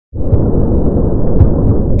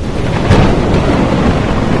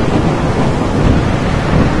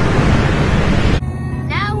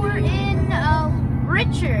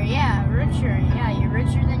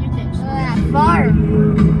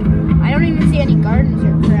any gardens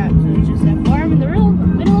or crap, so it's just a farm in the real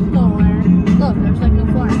middle of nowhere. Look, there's like no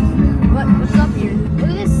farm. What's up here? Look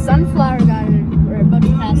at this sunflower garden. We're about to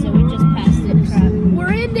pass it. We just passed it. Crap.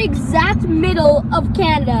 We're in the exact middle of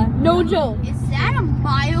Canada. No joke. Is that a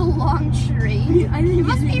mile-long tree? I think It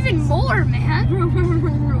must be even more, man.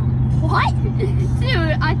 What?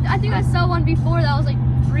 Dude, I think I saw one before that was like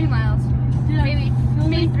 3 miles. Maybe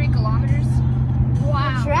 3 kilometers.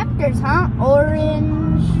 Wow. Tractors, huh?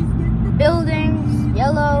 Orange buildings,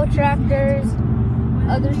 yellow tractors,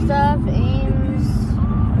 other stuff, Ames,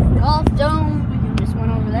 golf dome. Just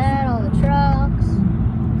went over that, all the trucks,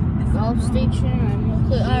 golf station,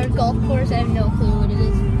 I have no clue. Golf course, I have no clue what it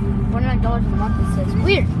is. $49 a month, it says.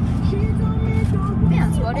 Weird. Yeah,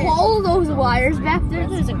 that's what it is. All those wires back there,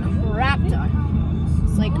 there's a crap ton.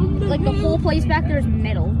 It's like the whole place back there is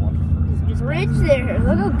metal. Bridge there.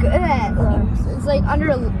 Look how good that looks. It's like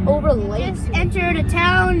over a lake. Just entered a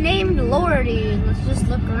town named Lordy. Let's just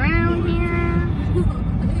look around here.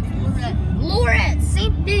 Lorette,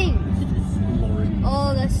 same thing.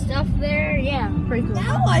 All the stuff there, yeah, pretty cool.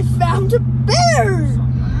 Now I found a bear.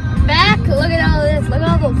 Back, look at all this. Look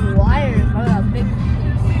at all those wires. Look at how big.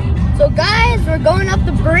 So guys, we're going up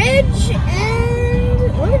the bridge,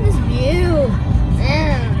 and look at this view.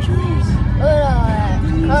 Man, look at all that.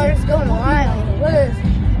 Cars going wild. Look at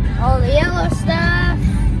this. All the yellow stuff.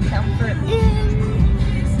 Comfort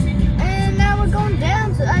Inn. And now we're going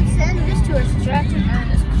down, so that's the end of this tourist attraction.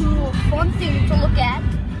 And this cool, fun thing to look at.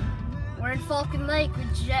 We're in Falcon Lake.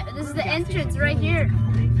 This is the entrance right here.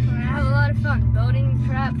 We're gonna have a lot of fun. Boating,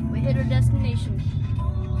 crap. We hit our destination.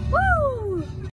 Woo!